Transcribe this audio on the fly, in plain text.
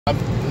I'd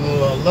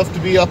love to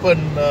be up and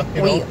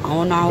we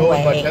on our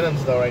way my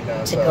tenants though right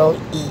now to go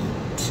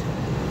eat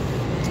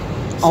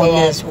on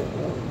this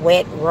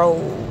wet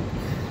road.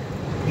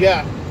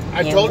 Yeah,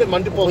 I told him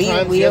multiple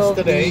times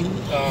yesterday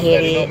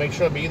that make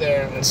sure to be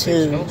there and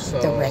to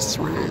the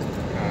restaurant.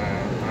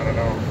 I don't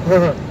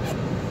know.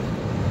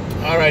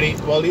 Alrighty,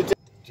 well you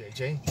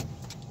JJ.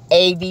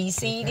 A B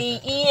C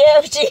D E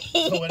F G.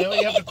 So whenever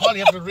you have to call,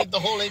 you have to read the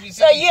whole ABC.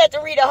 So you have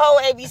to read the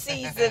whole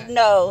ABCs to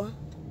know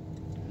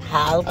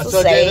how to say.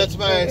 Okay, that's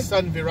my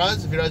son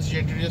Viraz. Viraz, you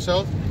introduce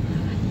yourself.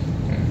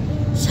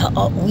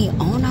 So we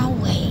on our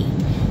way.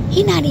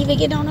 He not even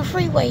getting on the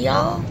freeway,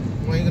 y'all.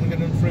 Why are you gonna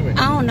get on the freeway?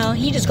 I don't know.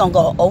 He just gonna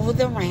go over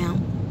the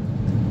ramp.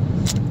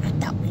 I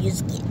thought we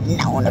was getting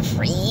on the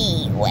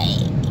freeway.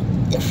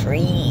 The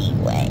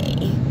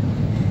freeway.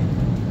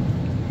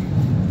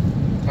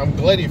 I'm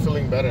glad you're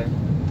feeling better.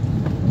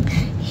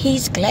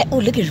 He's glad. Oh,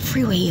 look at the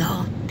freeway,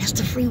 y'all. That's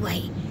the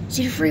freeway.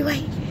 See the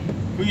freeway?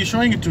 Who are you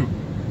showing it to?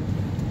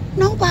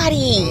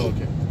 Nobody. Oh,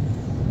 okay.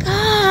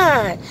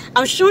 God.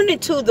 I'm showing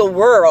it to the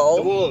world.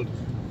 The world.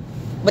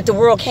 But the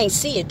world can't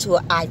see it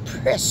till I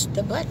press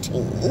the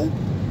button.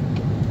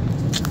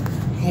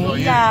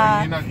 Hey,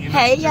 y'all.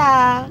 Hey,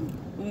 y'all.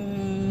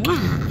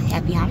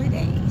 Happy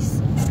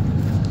holidays.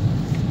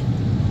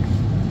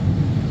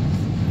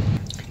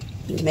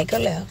 You make a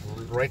left.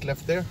 Right,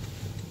 left there.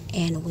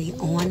 And we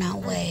on our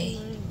way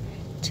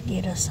to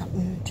get us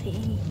something to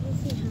eat.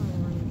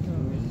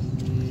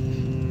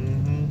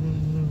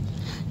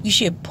 You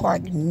should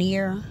park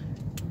near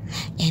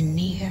and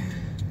near.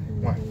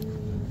 Why?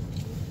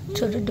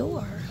 To the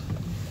door.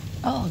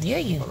 Oh, there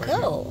you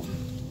go.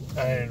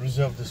 I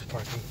reserved this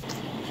parking.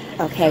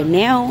 Okay,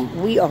 now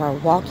we are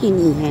walking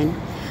in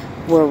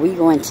where we're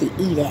going to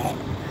eat at.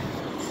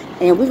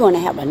 And we're going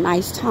to have a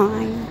nice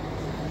time.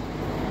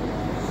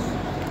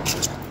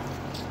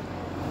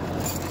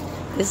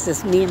 This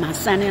is me and my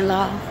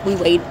son-in-law. We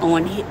wait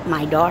on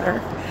my daughter.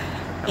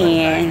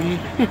 And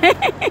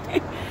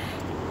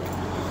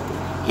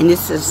and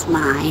this is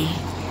my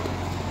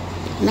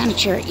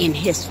manager and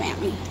his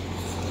family.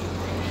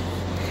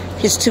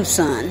 His two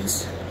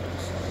sons.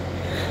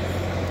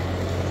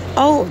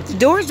 Oh, the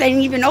doors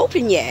ain't even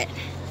open yet.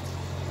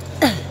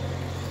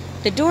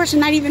 The doors are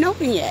not even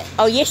open yet.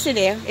 Oh, yes, it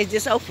is. It's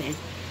just open.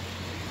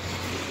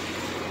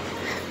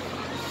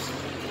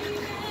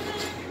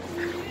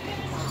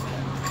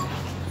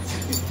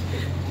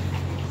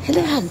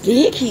 Look how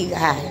big he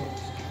got.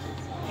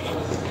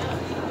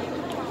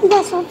 He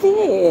got so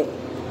big.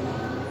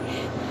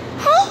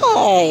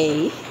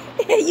 Hi.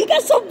 You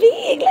got so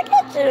big. Look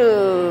at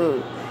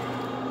you.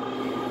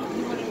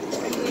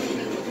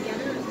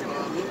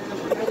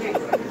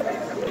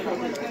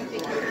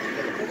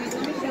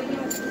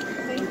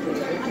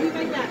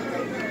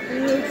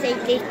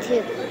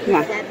 Come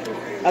on.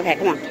 Okay,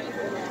 come on.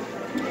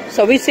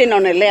 So we sitting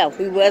on the left.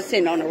 We was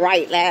sitting on the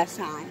right last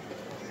time.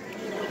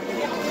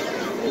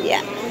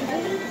 Yeah.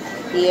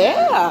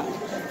 Yeah.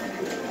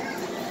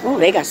 Oh,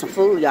 they got some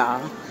food,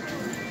 y'all.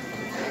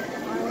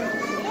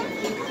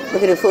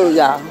 Look at the food,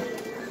 y'all.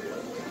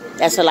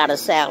 That's a lot of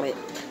salad.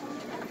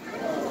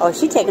 Oh,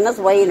 she taking us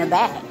way in the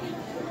back.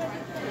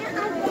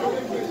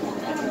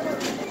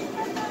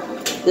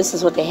 This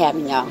is what they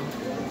having, y'all.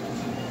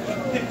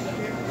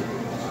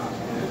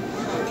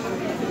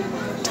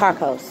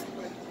 Tacos.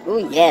 Oh,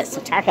 yes,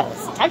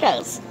 tacos.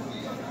 Tacos.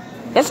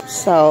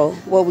 So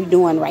what we're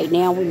doing right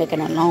now, we're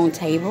making a long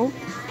table.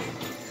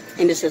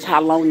 And this is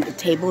how long the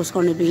table is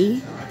going to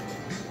be.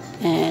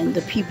 And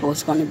the people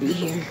is going to be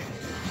here.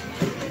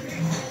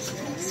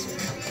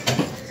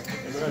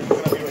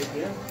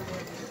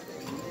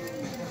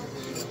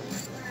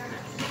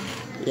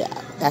 Yeah,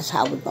 that's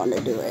how we're going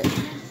to do it.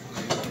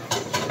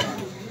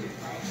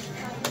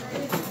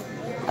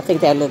 I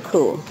think that look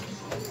cool.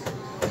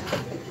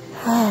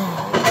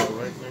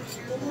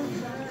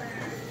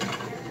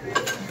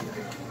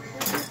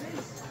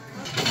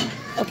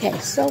 Okay,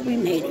 so we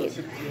made it.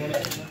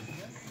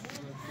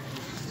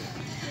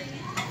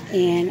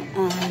 And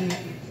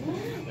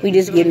we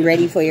just getting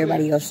ready for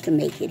everybody else to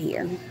make it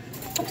here.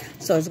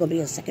 So it's going to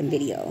be a second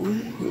video.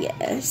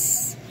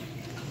 Yes.